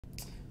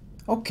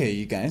Okay,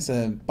 you guys,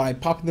 by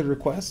popular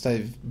request,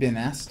 I've been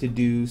asked to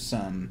do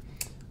some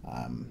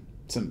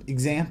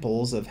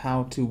examples of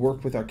how to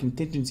work with our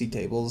contingency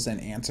tables and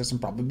answer some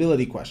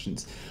probability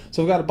questions.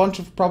 So we've got a bunch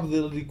of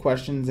probability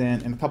questions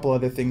and a couple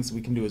other things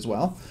we can do as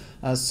well.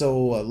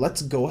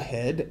 Let's go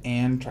ahead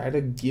and try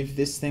to give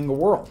this thing a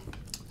whirl.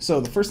 So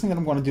the first thing that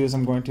I'm going to do is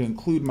I'm going to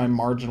include my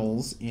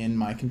marginals in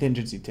my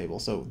contingency table.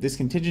 So this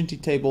contingency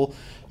table,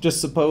 just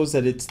suppose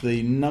that it's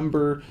the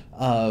number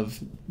of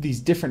these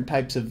different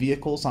types of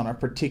vehicles on a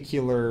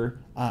particular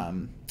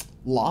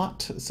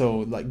lot. So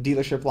like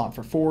dealership lot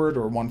for Ford,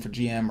 or one for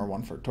GM, or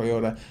one for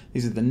Toyota.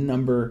 These are the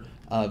number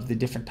of the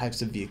different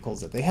types of vehicles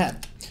that they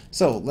had.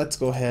 So let's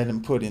go ahead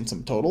and put in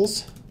some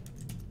totals.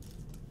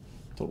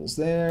 Totals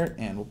there,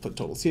 and we'll put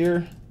totals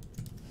here.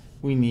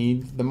 We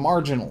need the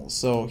marginals.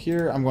 So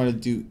here I'm going to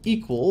do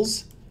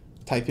equals,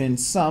 type in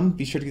sum,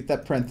 be sure to get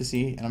that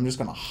parenthesis, and I'm just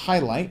going to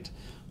highlight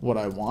what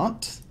I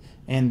want,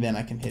 and then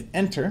I can hit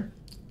enter.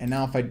 And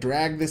now if I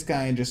drag this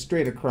guy just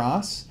straight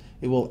across,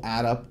 it will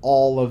add up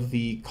all of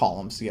the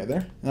columns together.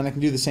 And then I can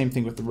do the same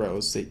thing with the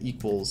rows, say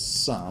equals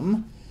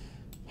sum,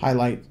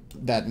 highlight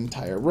that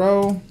entire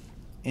row,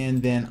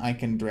 and then I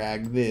can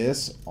drag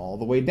this all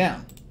the way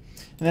down.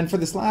 And then for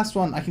this last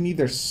one, I can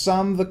either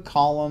sum the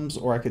columns,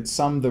 or I could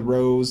sum the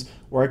rows,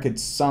 or I could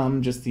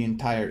sum just the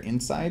entire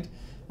inside.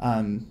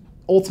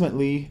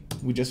 Ultimately,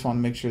 we just want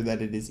to make sure that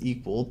it is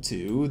equal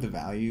to the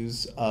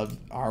values of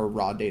our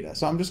raw data.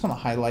 So I'm just going to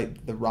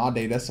highlight the raw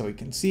data so we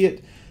can see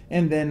it,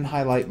 and then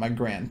highlight my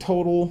grand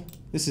total.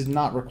 This is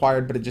not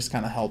required, but it just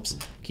kind of helps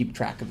keep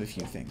track of a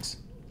few things.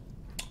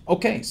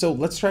 Okay, so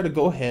let's try to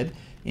go ahead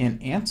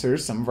and answer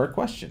some of our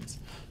questions.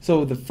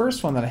 So the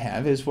first one that I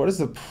have is, what is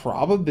the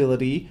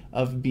probability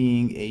of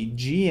being a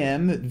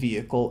GM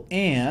vehicle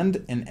and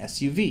an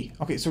SUV?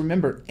 Okay, so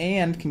remember,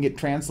 and can get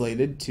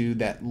translated to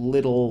that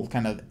little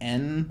kind of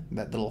N,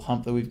 that little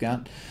hump that we've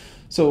got.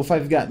 So if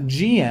I've got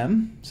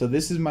GM, so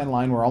this is my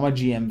line where all my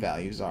GM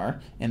values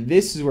are, and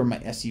this is where my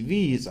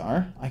SUVs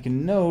are, I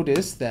can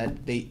notice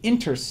that they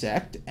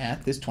intersect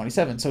at this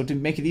 27. So to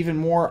make it even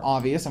more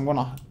obvious, I'm going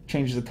to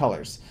change the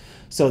colors.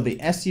 So the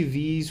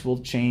SUVs will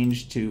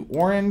change to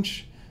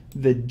orange.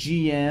 The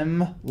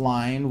GM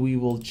line we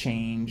will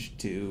change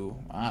to,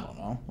 I don't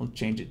know, we'll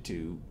change it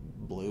to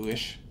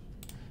bluish.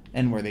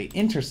 And where they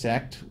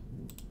intersect,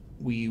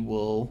 we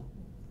will,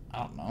 I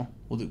don't know,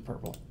 we'll do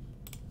purple.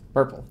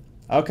 Purple.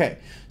 Okay,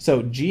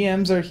 so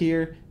GMs are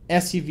here,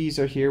 SUVs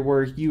are here.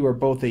 Where you are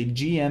both a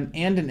GM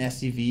and an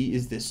SUV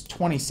is this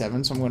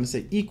 27. So I'm going to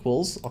say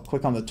equals, I'll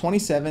click on the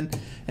 27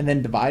 and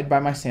then divide by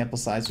my sample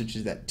size, which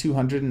is that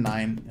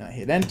 209, and I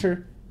hit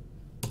enter.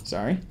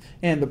 Sorry.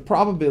 And the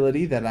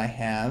probability that I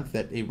have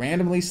that a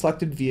randomly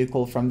selected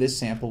vehicle from this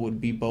sample would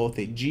be both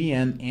a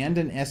GM and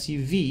an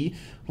SUV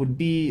would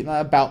be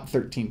about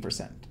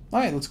 13%. All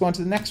right, let's go on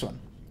to the next one.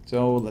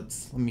 So let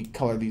me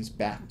color these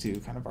back to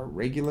kind of our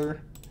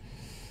regular.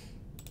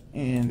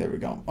 And there we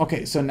go.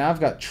 Okay, so now I've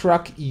got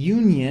truck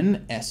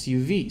union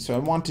SUV. So I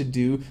want to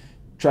do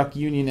truck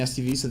union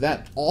SUV. So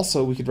that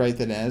also, we could write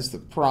that as the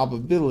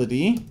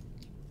probability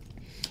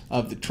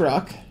of the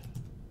truck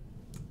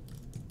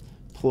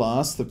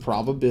plus the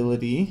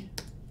probability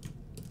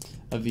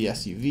of the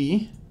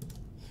SUV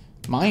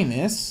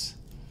minus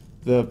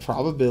the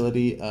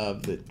probability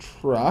of the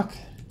truck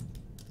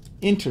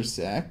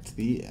intersect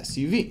the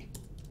SUV.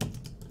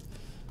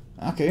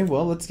 Okay,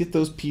 well, let's get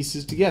those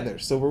pieces together.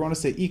 So we're going to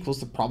say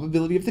equals the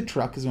probability of the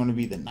truck is going to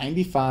be the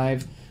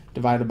 95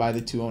 divided by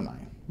the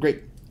 209.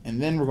 Great.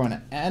 And then we're going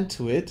to add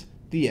to it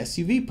the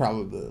SUV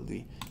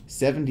probability,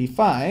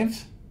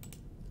 75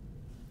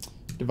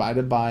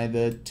 divided by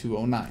the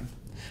 209.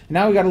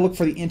 Now we got to look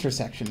for the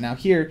intersection. Now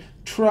here,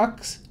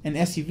 trucks and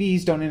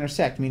SUVs don't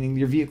intersect, meaning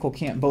your vehicle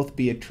can't both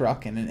be a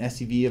truck and an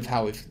SUV of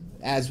how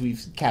as we've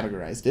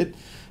categorized it.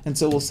 And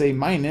so we'll say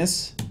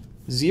minus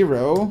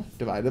 0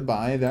 divided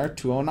by our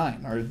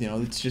 209, or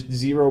it's just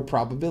 0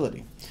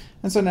 probability.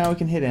 And so now we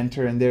can hit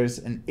enter, and there's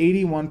an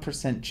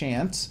 81%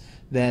 chance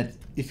that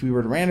if we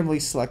were to randomly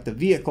select a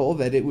vehicle,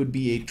 that it would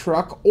be a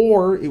truck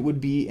or it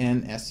would be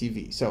an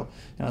SUV. So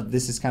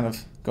this is kind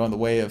of going the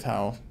way of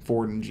how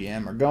Ford and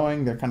GM are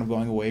going. They're kind of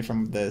going away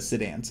from the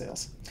sedan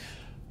sales.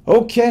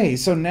 Okay,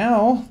 so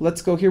now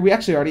let's go here. We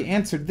actually already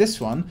answered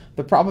this one.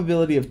 The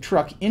probability of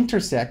truck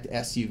intersect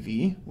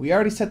SUV, we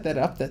already set that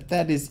up,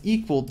 that is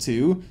equal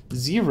to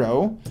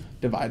 0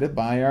 divided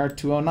by our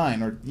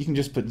 209, or you can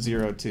just put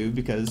 0 too,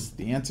 because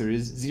the answer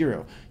is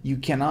 0. You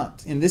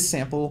cannot, in this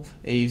sample,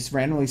 a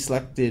randomly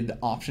selected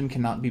option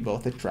cannot be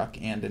both a truck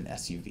and an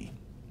SUV.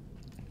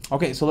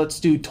 Okay, so let's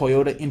do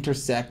Toyota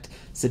intersect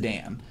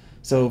sedan.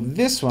 So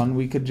this one,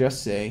 we could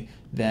just say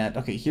that,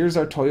 okay, here's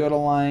our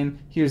Toyota line,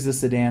 here's the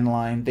sedan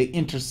line, they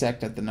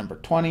intersect at the number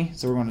 20,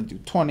 so we're going to do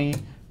 20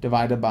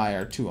 divided by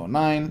our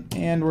 209,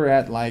 and we're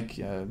at like,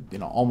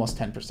 almost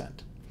 10%.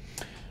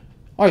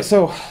 All right,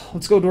 so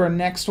let's go to our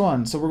next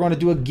one. So we're going to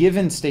do a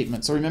given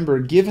statement. So remember,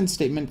 a given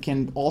statement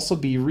can also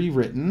be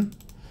rewritten.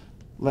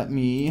 Let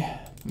me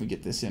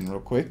get this in real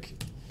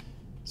quick.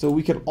 So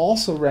we could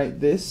also write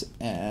this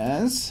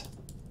as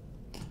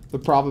the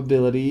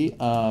probability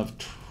of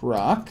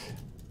truck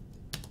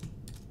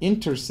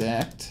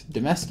intersect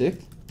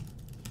domestic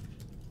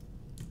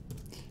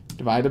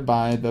divided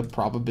by the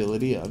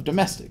probability of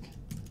domestic.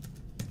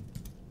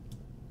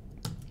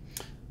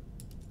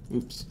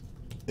 Oops,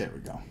 there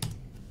we go.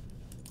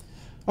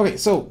 Okay,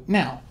 so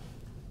now,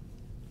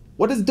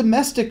 what does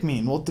domestic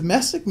mean? Well,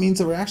 domestic means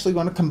that we're actually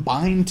going to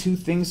combine two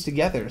things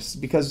together,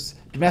 because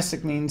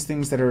domestic means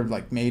things that are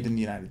like made in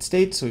the United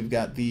States. So we've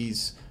got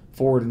these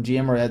Ford and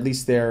GM, or at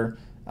least their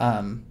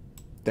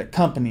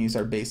companies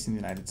are based in the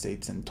United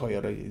States, and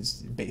Toyota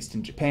is based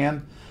in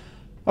Japan.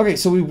 Okay,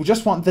 so we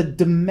just want the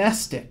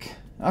domestic.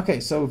 Okay,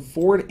 so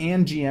Ford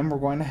and GM, we're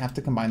going to have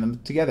to combine them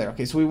together.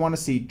 Okay, so we want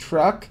to see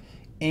truck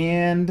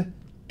and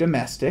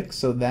domestic,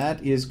 so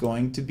that is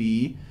going to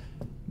be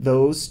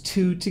those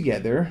two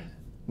together,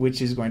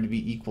 which is going to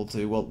be equal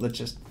to, well,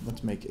 let's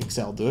make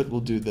Excel do it.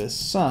 We'll do the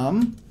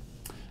sum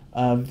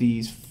of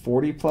these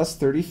 40 plus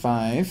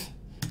 35,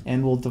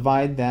 and we'll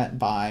divide that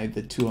by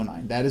the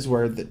 209. That is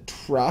where the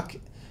truck,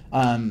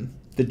 the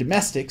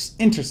domestics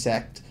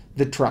intersect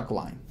the truck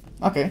line.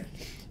 Okay,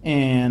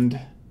 and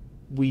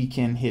we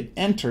can hit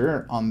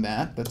enter on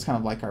that. That's kind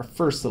of like our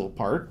first little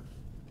part.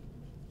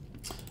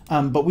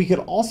 But we could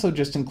also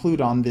just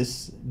include on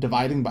this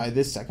dividing by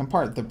this second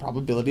part, the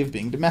probability of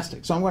being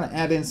domestic. So I'm going to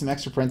add in some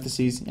extra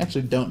parentheses. You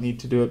actually don't need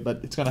to do it, but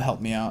it's going to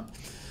help me out.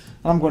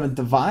 And I'm going to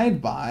divide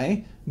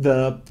by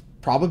the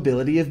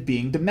probability of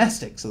being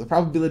domestic. So the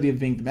probability of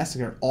being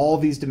domestic are all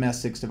these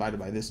domestics divided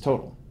by this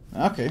total.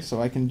 Okay,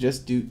 so I can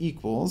just do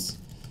equals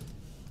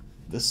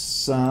the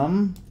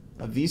sum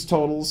of these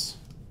totals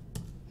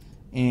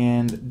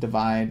and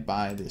divide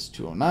by this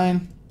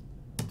 209.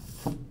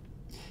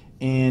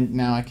 And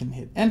now I can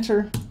hit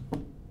enter,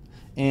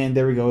 and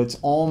there we go. It's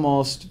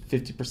almost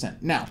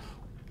 50%. Now,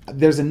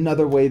 there's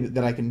another way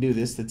that I can do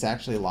this that's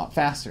actually a lot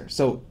faster.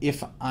 So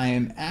if I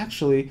am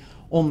actually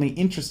only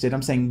interested,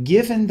 I'm saying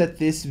given that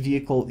this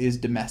vehicle is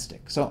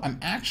domestic. So I'm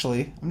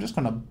just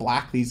going to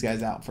black these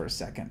guys out for a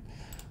second.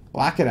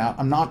 Black it out.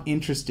 I'm not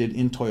interested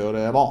in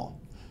Toyota at all.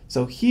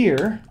 So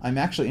here, I'm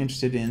actually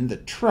interested in the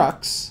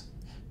trucks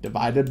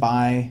divided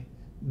by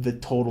the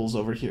totals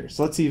over here.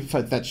 So let's see if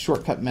that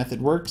shortcut method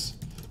works.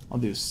 I'll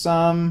do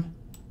sum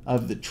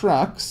of the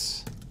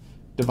trucks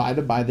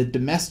divided by the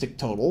domestic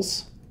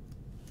totals.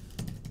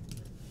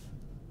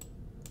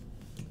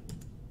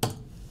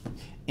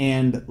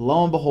 And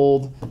lo and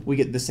behold, we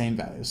get the same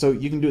value. So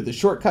you can do it the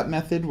shortcut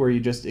method where you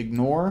just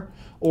ignore,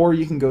 or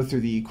you can go through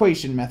the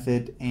equation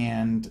method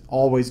and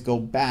always go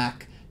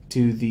back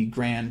to the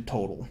grand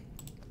total.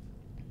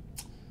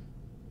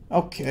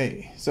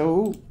 Okay,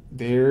 so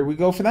there we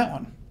go for that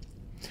one.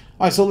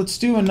 All right, so let's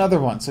do another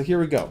one. So here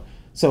we go.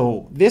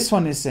 So this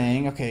one is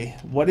saying, okay,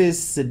 what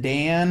is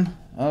sedan?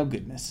 Oh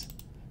goodness,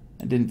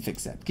 I didn't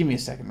fix that. Give me a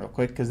second real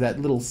quick, because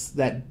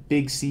that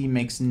big C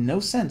makes no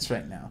sense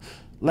right now.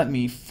 Let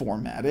me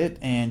format it,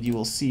 and you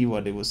will see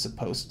what it was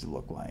supposed to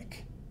look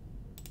like.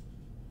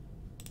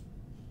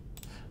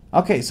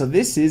 Okay, so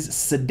this is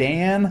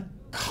sedan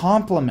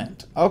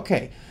complement.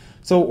 Okay,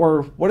 so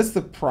or what is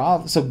the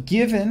so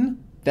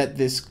given that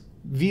this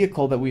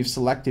vehicle that we've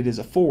selected is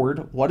a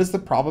Ford, what is the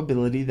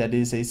probability that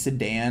is a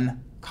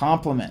sedan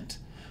complement?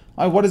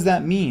 What does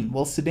that mean?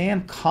 Well,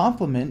 sedan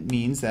complement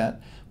means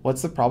that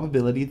what's the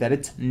probability that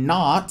it's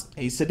not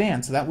a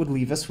sedan? So that would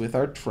leave us with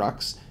our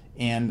trucks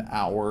and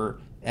our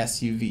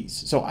SUVs.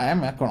 So I am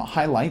not going to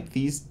highlight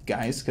these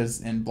guys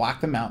and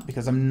black them out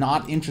because I'm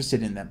not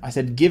interested in them. I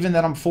said given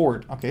that I'm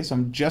Ford. Okay, so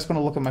I'm just going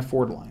to look at my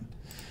Ford line.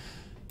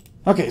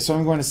 Okay, so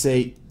I'm going to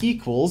say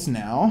equals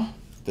now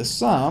the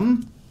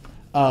sum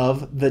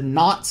of the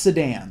not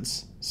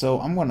sedans.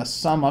 So I'm going to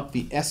sum up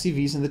the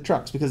SUVs and the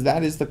trucks because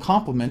that is the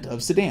complement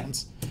of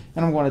sedans.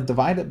 And I'm going to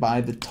divide it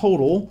by the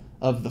total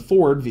of the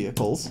Ford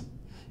vehicles.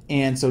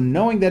 And so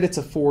knowing that it's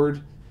a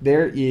Ford,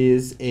 there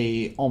is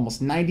a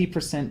almost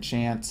 90%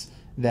 chance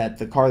that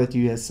the car that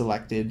you have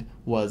selected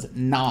was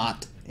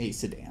not a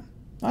sedan.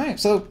 All right,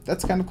 so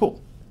that's kind of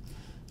cool.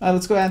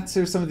 Let's go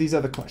answer some of these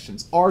other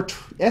questions. Are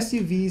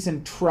SUVs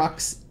and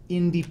trucks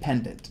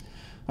independent?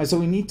 All right, so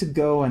we need to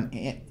go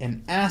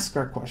and ask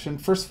our question.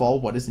 First of all,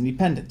 what is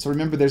independent? So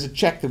remember, there's a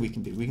check that we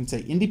can do. We can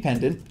say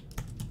independent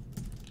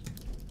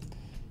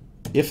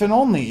if and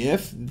only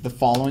if the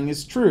following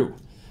is true,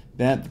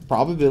 that the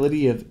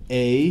probability of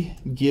A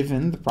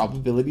given the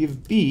probability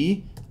of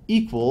B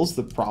equals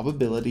the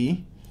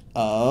probability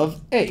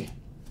of A.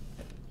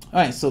 All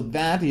right, so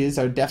that is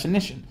our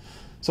definition.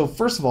 So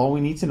first of all,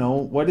 we need to know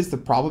what is the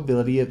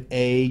probability of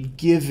A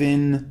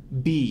given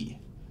B.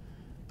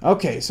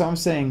 Okay, so I'm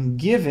saying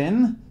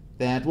given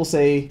that, we'll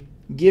say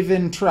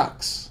given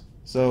trucks.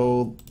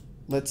 So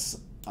let's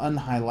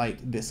unhighlight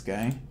this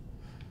guy.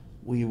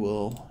 We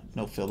will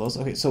no fill those.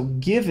 Okay, so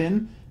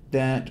given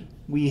that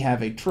we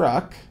have a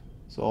truck,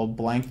 so I'll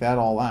blank that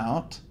all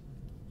out.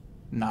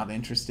 Not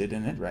interested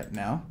in it right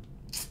now.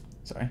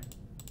 Sorry.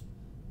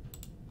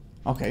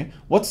 Okay,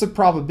 what's the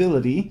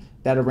probability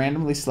that a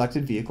randomly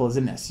selected vehicle is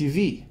an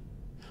SUV?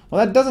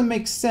 Well, that doesn't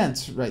make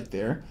sense right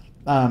there.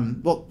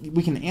 Well,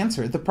 we can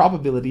answer it. The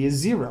probability is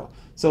 0.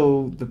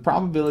 So the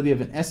probability of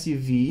an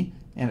SUV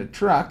and a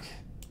truck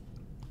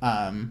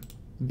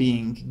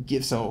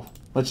so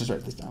let's just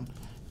write this down.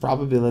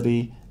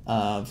 Probability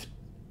of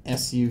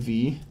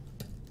SUV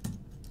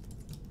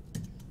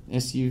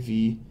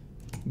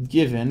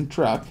given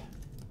truck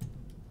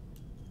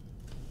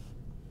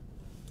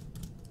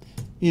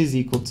is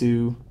equal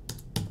to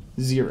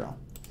 0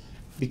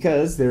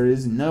 because there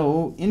is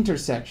no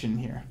intersection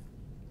here.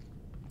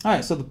 All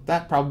right, so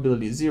that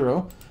probability is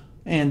 0.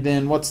 And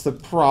then what's the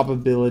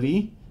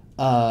probability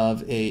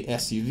of a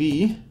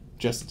SUV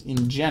just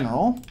in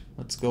general?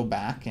 Let's go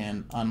back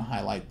and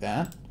unhighlight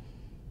that.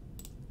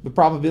 The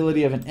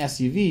probability of an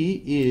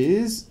SUV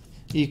is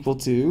equal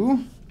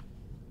to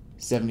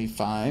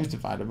 75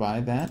 divided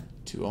by that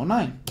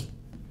 209.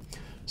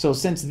 So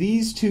since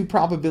these two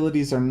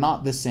probabilities are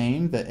not the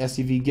same, the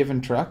SUV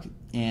given truck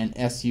and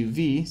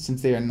SUV,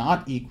 since they are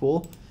not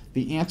equal,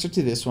 the answer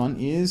to this one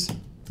is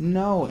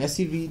no.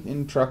 SUV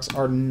and trucks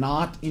are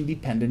not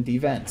independent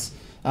events,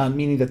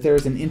 meaning that there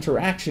is an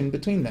interaction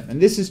between them. And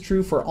this is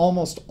true for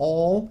almost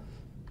all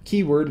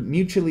keyword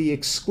mutually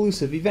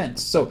exclusive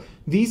events. So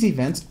these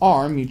events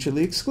are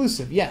mutually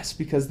exclusive, yes,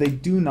 because they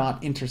do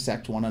not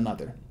intersect one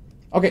another.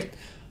 Okay,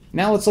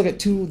 now let's look at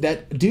two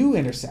that do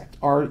intersect.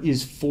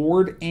 Is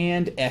Ford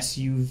and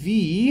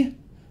SUV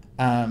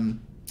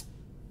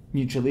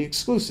mutually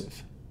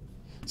exclusive?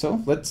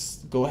 So let's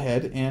go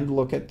ahead and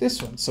look at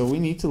this one. So we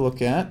need to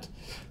look at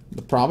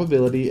the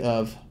probability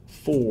of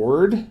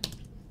Ford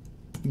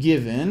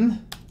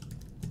given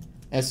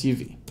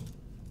SUV.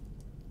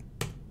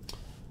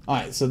 All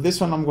right, so this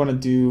one I'll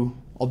do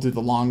the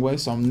long way.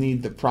 So I'll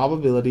need the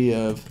probability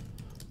of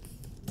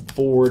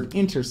Ford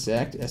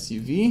intersect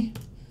SUV,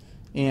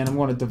 and I'm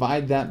going to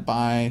divide that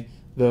by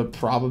the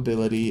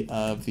probability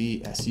of the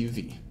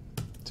SUV.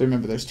 So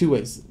remember, there's two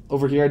ways.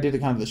 Over here I did it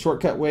kind of the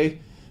shortcut way.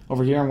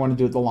 Over here I want to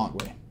do it the long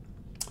way.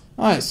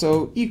 All right,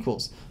 so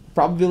equals the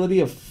probability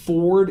of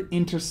Ford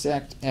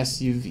intersect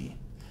SUV.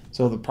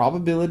 So the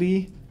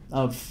probability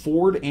of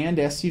Ford and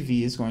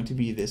SUV is going to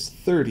be this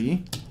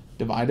 30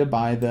 divided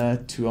by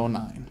the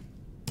 209. And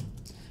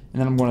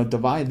then I'm going to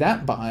divide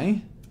that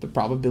by the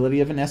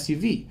probability of an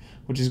SUV,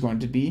 which is going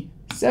to be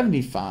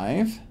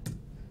 75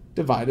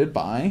 divided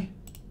by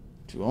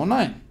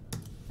 209.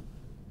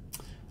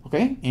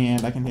 Okay,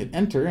 and I can hit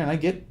enter and I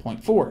get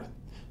 0.4.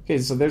 Okay,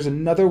 so there's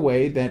another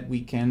way that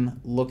we can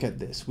look at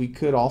this. We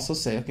could also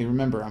say, okay,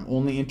 remember, I'm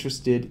only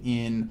interested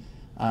in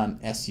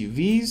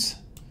SUVs,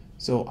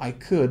 so I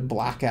could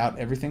black out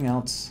everything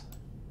else.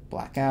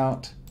 Black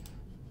out,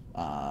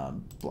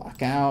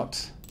 black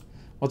out.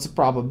 What's the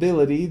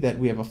probability that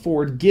we have a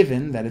Ford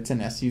given that it's an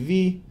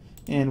SUV?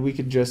 And we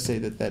could just say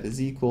that that is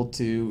equal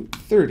to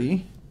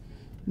 30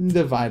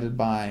 divided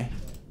by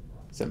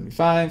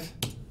 75.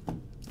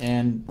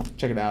 And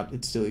check it out,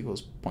 it still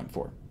equals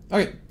 0.4.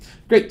 Okay,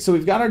 great. So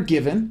we've got our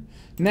given.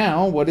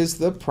 Now, what is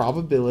the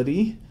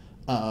probability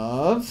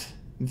of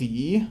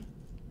the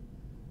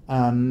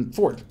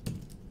Ford?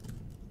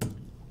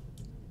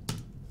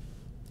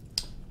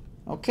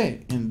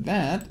 Okay, and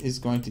that is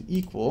going to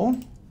equal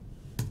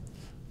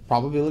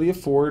probability of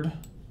Ford.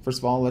 First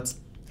of all,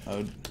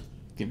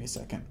 give me a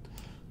second.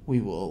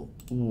 We will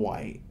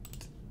white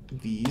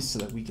these so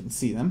that we can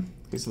see them.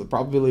 Okay, so the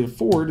probability of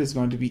Ford is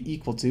going to be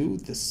equal to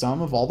the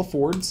sum of all the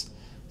Fords,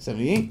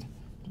 78,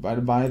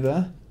 divided by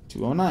the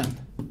 209,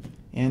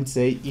 and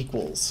say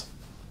equals.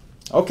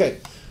 Okay,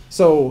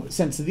 so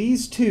since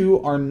these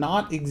two are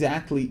not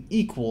exactly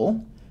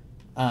equal,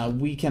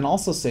 we can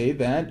also say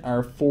that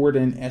are Ford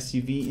and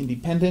SUV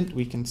independent?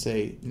 We can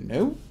say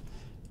no.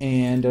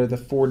 And are the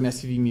Ford and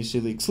SUV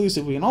mutually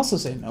exclusive? We can also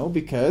say no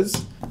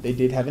because they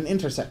did have an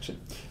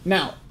intersection.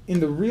 Now,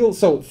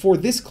 so for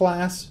this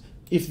class,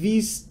 if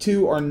these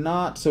two are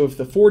not, so if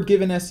the Ford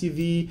given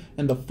SUV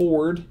and the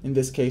Ford, in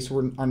this case,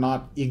 are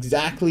not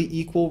exactly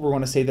equal, we're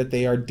going to say that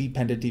they are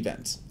dependent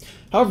events.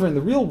 However, in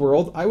the real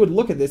world, I would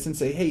look at this and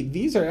say, hey,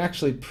 these are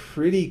actually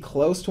pretty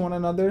close to one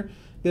another.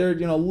 They're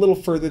a little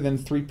further than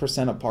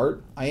 3%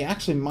 apart. I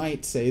actually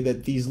might say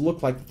that these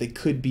look like they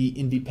could be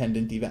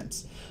independent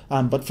events.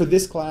 But for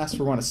this class,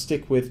 we're going to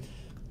stick with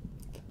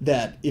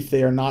that if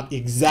they are not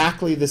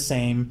exactly the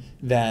same,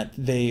 that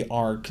they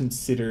are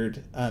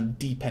considered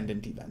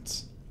dependent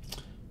events.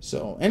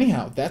 So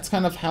anyhow, that's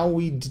kind of how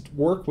we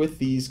work with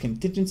these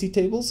contingency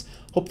tables.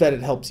 Hope that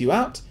it helps you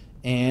out,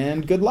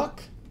 and good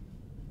luck.